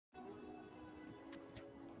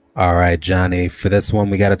All right, Johnny. For this one,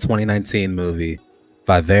 we got a 2019 movie,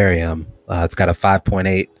 Vivarium. It's got a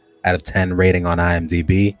 5.8 out of 10 rating on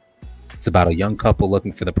IMDb. It's about a young couple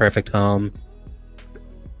looking for the perfect home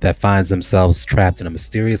that finds themselves trapped in a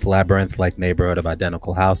mysterious labyrinth-like neighborhood of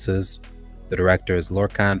identical houses. The director is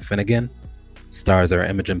Lorcan Finnegan. Stars are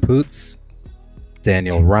Imogen Poots,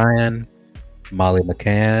 Daniel Ryan, Molly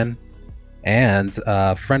McCann, and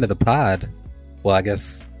a friend of the pod. Well, I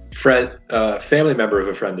guess Family member of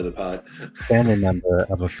a friend of the pod. family member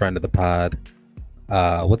of a friend of the pod.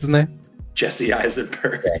 What's his name? Jesse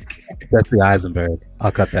Eisenberg. Jesse Eisenberg.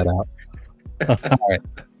 I'll cut that out. All right.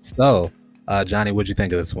 So, Johnny, what'd you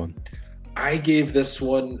think of this one? I gave this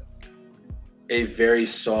one a very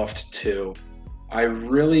soft 2. I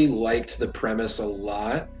really liked the premise a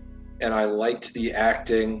lot, and I liked the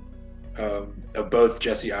acting of both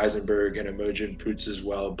Jesse Eisenberg and Imogen Poots as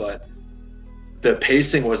well, but the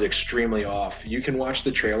pacing was extremely off. You can watch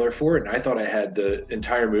the trailer for it, and I thought I had the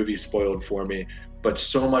entire movie spoiled for me, but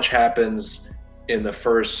so much happens in the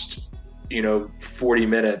first 40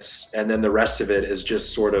 minutes, and then the rest of it is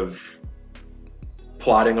just sort of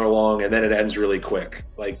plodding along, and then it ends really quick.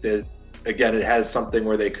 Again, it has something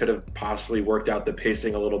where they could have possibly worked out the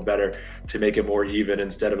pacing a little better to make it more even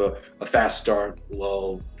instead of a fast start,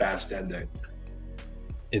 lull, fast ending.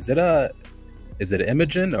 Is it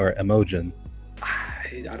Imogen or Emogen?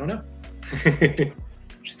 I don't know.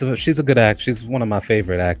 She's a good act. She's one of my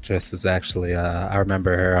favorite actresses, actually. I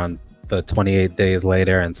remember her on the 28 Days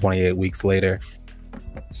Later and 28 Weeks Later.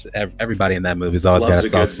 Everybody in that movie's always got a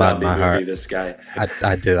soft spot in my heart. This guy.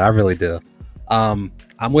 I do. I really do.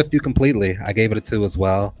 I'm with you completely. I gave it a 2 as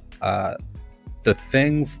well. The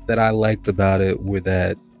things that I liked about it were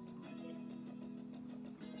that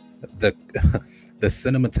the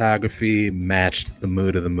cinematography matched the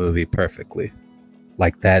mood of the movie perfectly.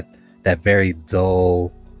 Like that very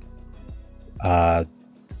dull,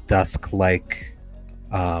 dusk-like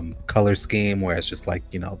color scheme where it's just like,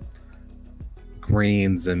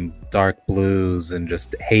 greens and dark blues and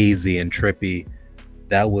just hazy and trippy.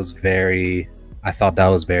 I thought that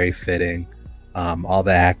was very fitting. All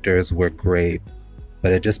the actors were great,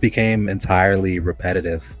 but it just became entirely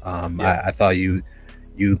repetitive. I thought you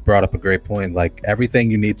brought up a great point. Like, everything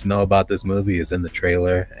you need to know about this movie is in the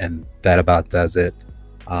trailer, and that about does it.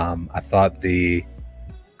 I thought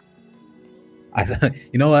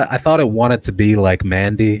I thought it wanted to be like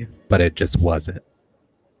Mandy, but it just wasn't.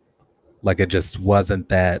 Like, it just wasn't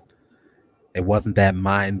that. It wasn't that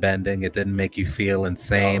mind bending. It didn't make you feel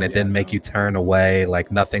insane. It didn't make you turn away.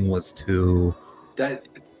 Like, nothing was too.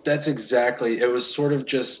 That's exactly. It was sort of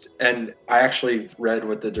just, and I actually read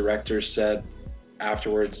what the director said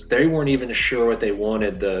afterwards. They weren't even sure what they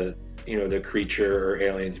wanted the creature or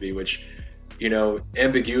alien to be, which,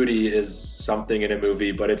 ambiguity is something in a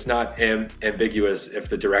movie, but it's not ambiguous if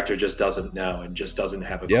the director just doesn't know and just doesn't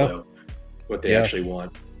have a clue what they actually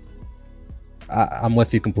want. I'm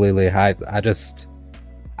with you completely. I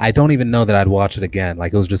don't even know that I'd watch it again.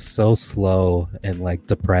 Like, it was just so slow and like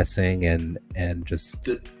depressing and just.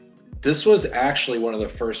 This was actually one of the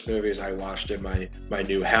first movies I watched in my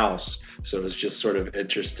new house, so it was just sort of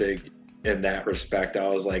interesting in that respect. I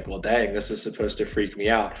was like, well, dang, this is supposed to freak me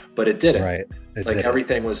out, but it didn't. Right.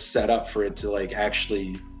 Everything was set up for it to like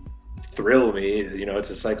actually thrill me.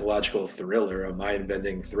 It's a psychological thriller, a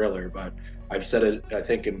mind-bending thriller, but I've said it, I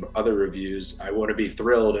think, in other reviews, I want to be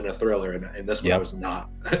thrilled in a thriller, and this one I was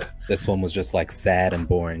not. This one was just like sad and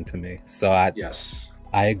boring to me. So I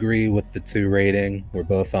agree with the 2 rating. We're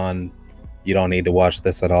both on, you don't need to watch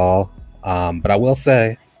this at all. But I will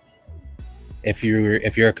say, if you're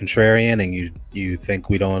a contrarian and you think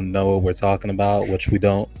we don't know what we're talking about, which we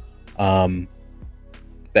don't, the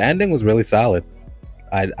ending was really solid.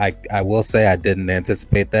 I will say I didn't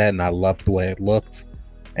anticipate that, and I loved the way it looked.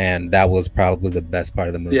 And that was probably the best part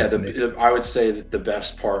of the movie. Yeah, I would say that the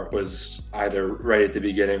best part was either right at the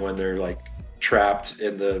beginning when they're like trapped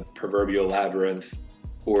in the proverbial labyrinth,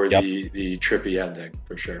 or the trippy ending,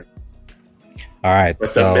 for sure. All right, but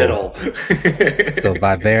the middle. So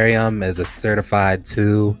Vivarium is a certified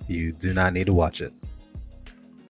 2. You do not need to watch it.